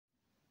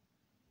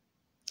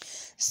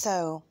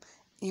So,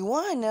 you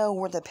want to know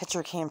where the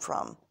picture came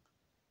from?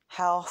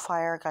 How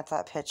Fire got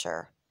that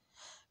picture?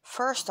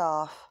 First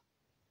off,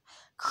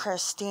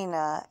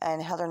 Christina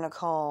and Heather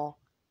Nicole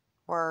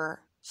were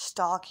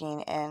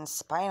stalking and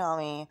spying on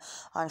me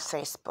on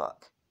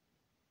Facebook.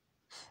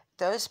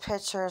 Those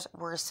pictures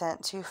were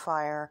sent to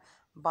Fire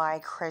by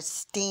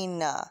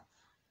Christina,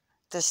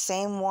 the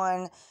same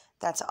one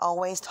that's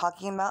always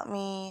talking about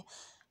me,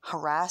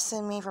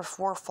 harassing me for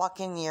 4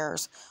 fucking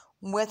years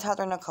with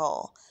Heather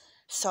Nicole.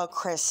 So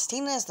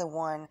Christina's the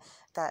one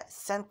that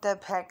sent the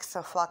pics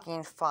to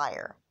fucking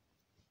Fire.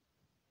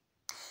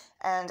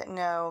 And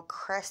no,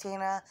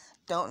 Christina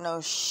don't know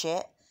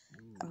shit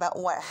about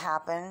what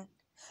happened.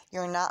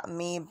 You're not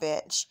me,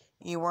 bitch.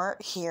 You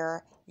weren't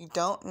here. You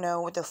don't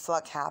know what the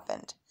fuck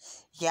happened.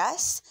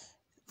 Yes,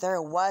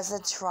 there was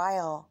a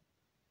trial.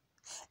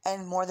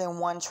 And more than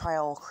one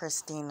trial,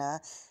 Christina.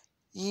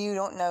 You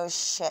don't know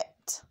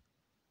shit.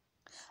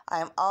 I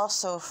am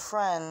also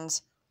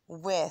friends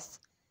with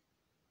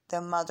the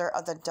mother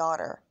of the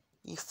daughter.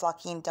 You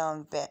fucking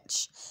dumb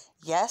bitch.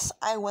 Yes,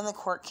 I won the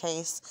court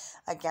case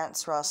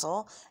against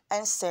Russell,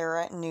 and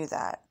Sarah knew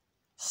that.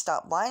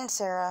 Stop lying,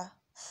 Sarah.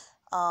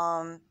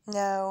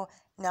 No,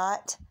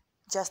 not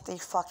just a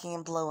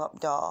fucking blow-up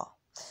doll.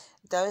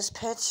 Those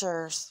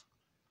pictures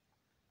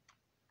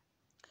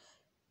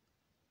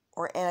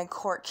were in a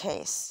court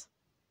case.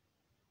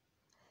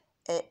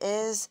 It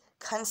is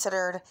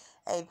considered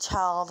a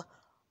child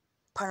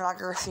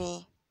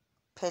pornography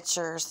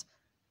pictures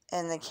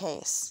in the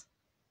case.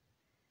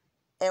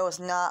 It was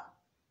not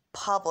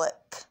public.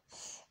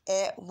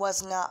 It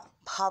was not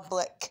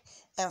public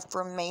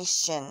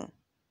information.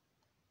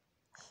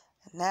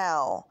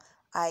 Now,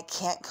 I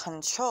can't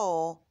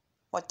control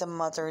what the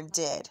mother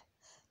did.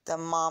 The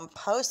mom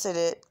posted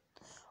it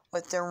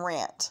with the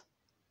rant.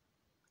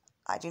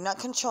 I do not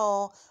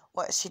control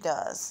what she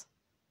does.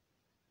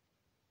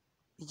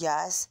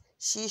 Yes,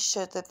 she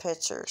showed the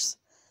pictures.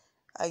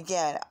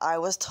 Again, I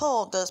was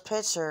told those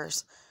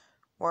pictures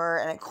were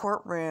in a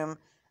courtroom,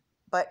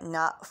 but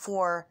not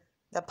for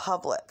the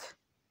public.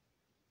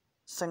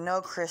 So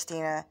no,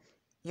 Christina,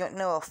 you don't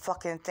know a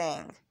fucking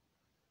thing.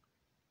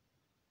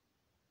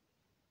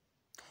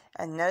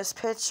 And those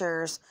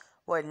pictures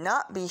would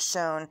not be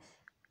shown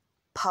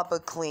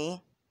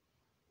publicly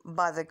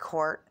by the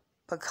court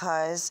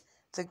because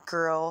the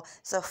girl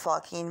is a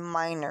fucking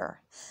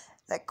minor.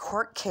 That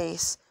court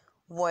case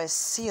was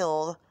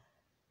sealed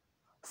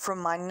from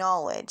my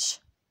knowledge.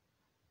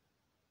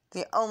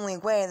 The only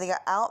way they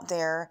got out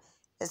there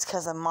is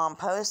because the mom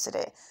posted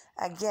it.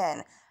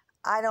 Again,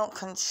 I don't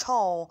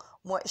control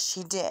what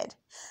she did.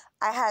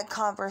 I had a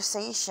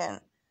conversation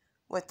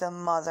with the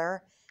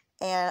mother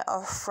and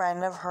a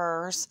friend of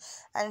hers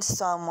and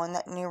someone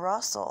that knew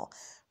Russell.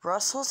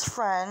 Russell's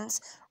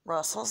friends,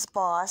 Russell's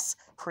boss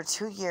for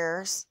 2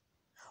 years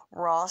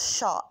were all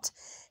shot.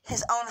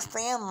 His own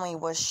family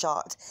was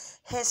shot.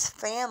 His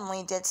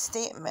family did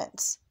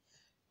statements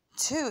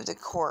to the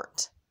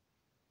court.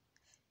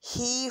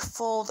 He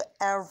fooled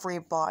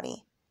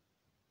everybody.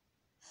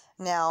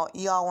 Now,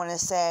 y'all want to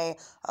say,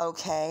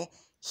 okay,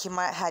 he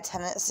might have had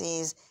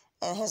tendencies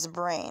in his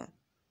brain.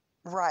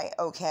 Right,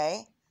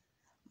 okay.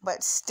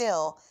 But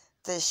still,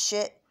 the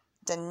shit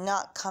did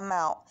not come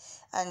out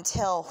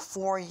until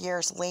 4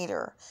 years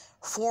later.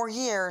 4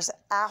 years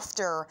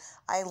after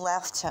I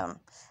left him.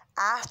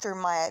 After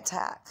my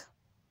attack.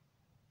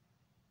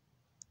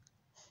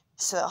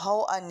 So the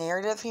whole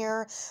narrative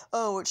here,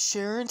 oh, it's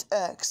Sharon's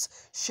ex.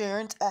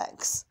 Sharon's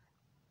ex.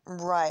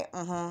 Right,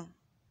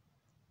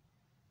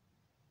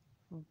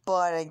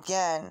 But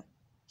again,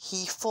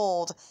 he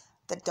fooled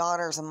the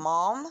daughter's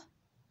mom,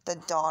 the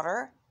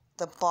daughter,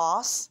 the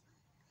boss,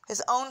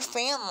 his own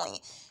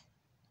family.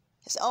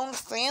 His own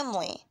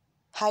family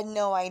had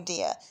no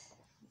idea.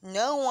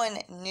 No one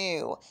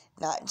knew.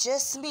 Not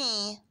just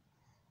me.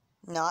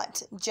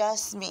 Not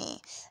just me.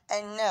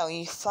 And no,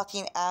 you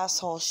fucking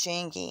asshole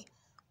Shangy.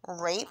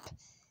 Rape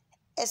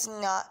is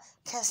not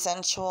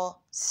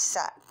consensual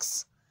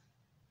sex.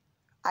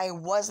 I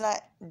was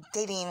not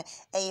dating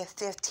a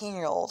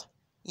 15-year-old,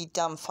 you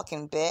dumb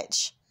fucking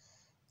bitch.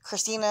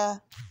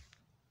 Christina,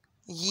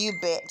 you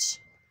bitch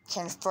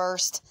can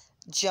first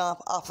jump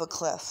off a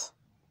cliff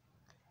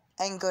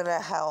and go to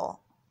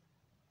hell.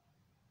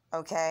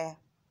 Okay?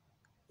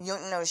 You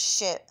don't know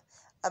shit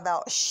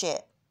about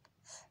shit.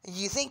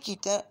 You think you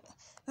don't.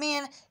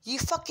 Man, you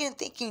fucking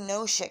think you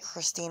know shit,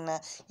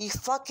 Christina. You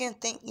fucking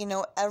think you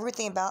know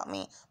everything about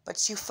me,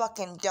 but you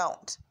fucking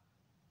don't.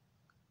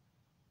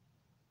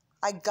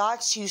 I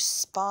got you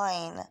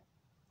spying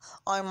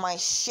on my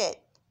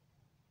shit.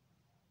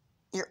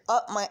 You're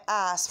up my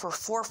ass for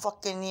 4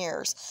 fucking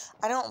years.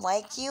 I don't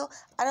like you.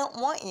 I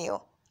don't want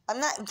you. I'm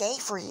not gay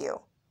for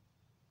you.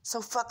 So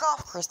fuck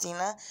off,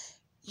 Christina.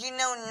 You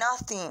know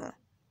nothing.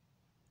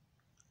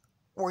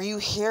 Were you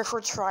here for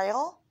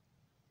trial?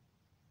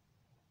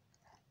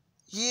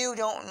 You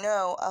don't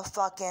know a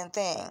fucking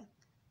thing.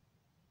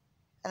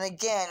 And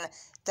again,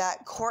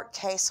 that court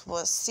case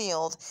was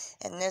sealed,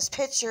 and those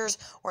pictures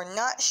were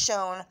not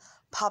shown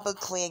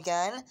publicly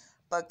again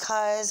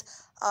because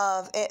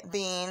of it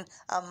being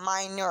a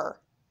minor.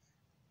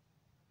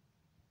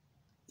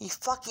 You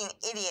fucking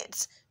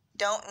idiots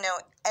don't know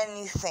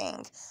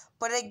anything.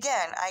 But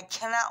again, I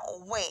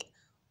cannot wait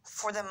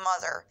for the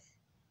mother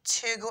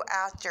to go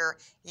after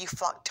you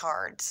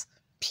fucktards.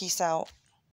 Peace out.